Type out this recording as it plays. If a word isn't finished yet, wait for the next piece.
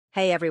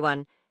Hey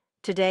everyone,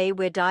 today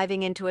we're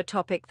diving into a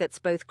topic that's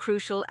both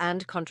crucial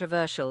and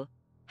controversial.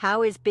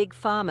 How is Big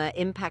Pharma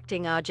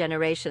impacting our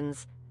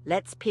generations?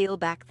 Let's peel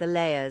back the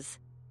layers.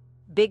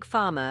 Big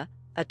Pharma,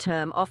 a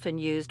term often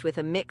used with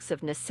a mix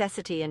of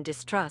necessity and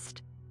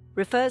distrust,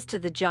 refers to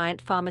the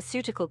giant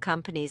pharmaceutical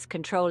companies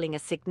controlling a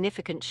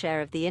significant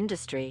share of the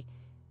industry.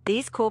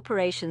 These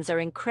corporations are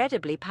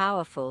incredibly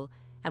powerful,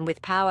 and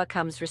with power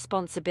comes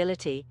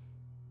responsibility,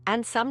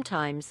 and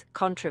sometimes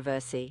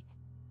controversy.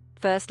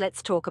 First,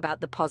 let's talk about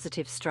the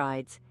positive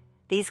strides.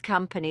 These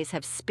companies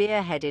have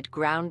spearheaded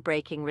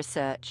groundbreaking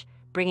research,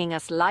 bringing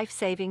us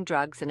life-saving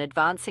drugs and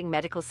advancing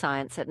medical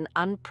science at an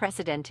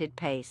unprecedented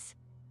pace.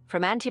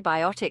 From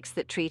antibiotics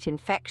that treat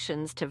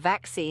infections to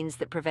vaccines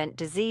that prevent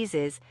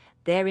diseases,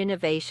 their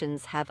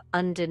innovations have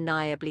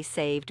undeniably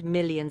saved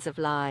millions of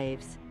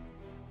lives.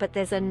 But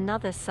there's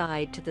another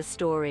side to the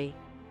story.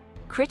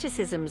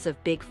 Criticisms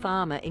of Big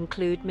Pharma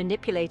include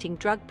manipulating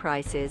drug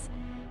prices,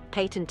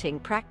 patenting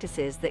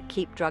practices that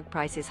keep drug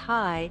prices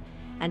high,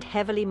 and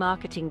heavily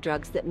marketing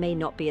drugs that may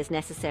not be as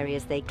necessary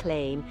as they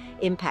claim,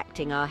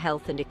 impacting our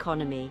health and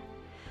economy.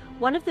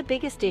 One of the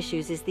biggest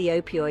issues is the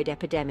opioid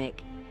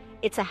epidemic.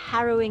 It's a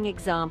harrowing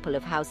example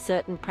of how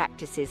certain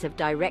practices have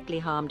directly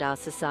harmed our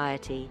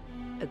society.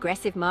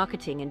 Aggressive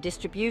marketing and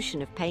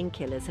distribution of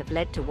painkillers have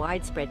led to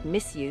widespread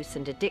misuse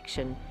and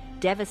addiction,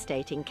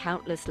 devastating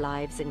countless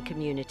lives and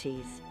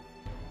communities.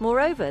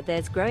 Moreover,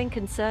 there's growing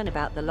concern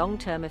about the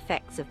long-term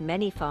effects of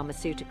many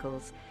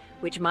pharmaceuticals,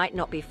 which might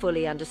not be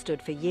fully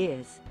understood for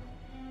years.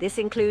 This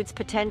includes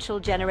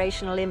potential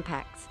generational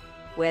impacts,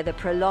 where the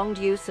prolonged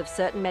use of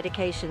certain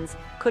medications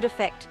could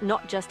affect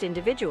not just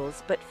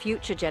individuals, but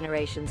future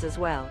generations as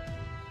well.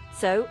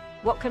 So,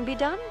 what can be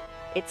done?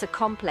 It's a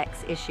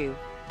complex issue.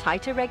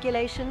 Tighter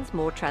regulations,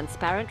 more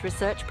transparent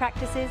research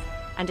practices,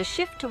 and a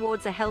shift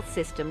towards a health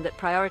system that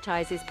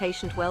prioritizes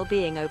patient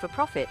well-being over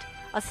profit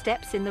are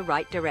steps in the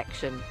right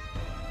direction.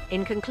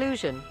 In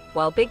conclusion,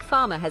 while Big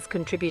Pharma has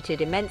contributed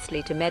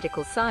immensely to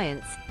medical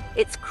science,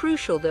 it's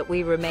crucial that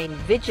we remain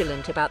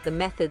vigilant about the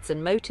methods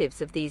and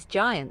motives of these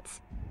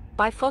giants.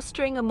 By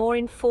fostering a more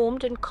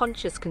informed and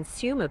conscious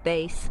consumer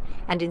base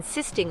and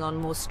insisting on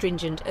more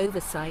stringent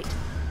oversight,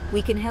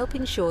 we can help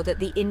ensure that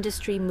the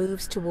industry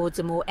moves towards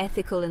a more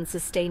ethical and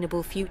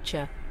sustainable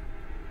future.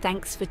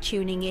 Thanks for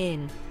tuning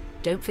in.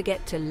 Don't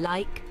forget to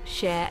like,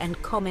 share,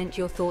 and comment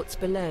your thoughts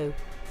below.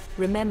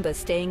 Remember,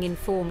 staying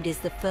informed is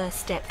the first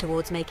step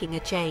towards making a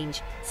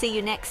change. See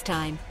you next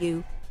time,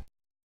 you.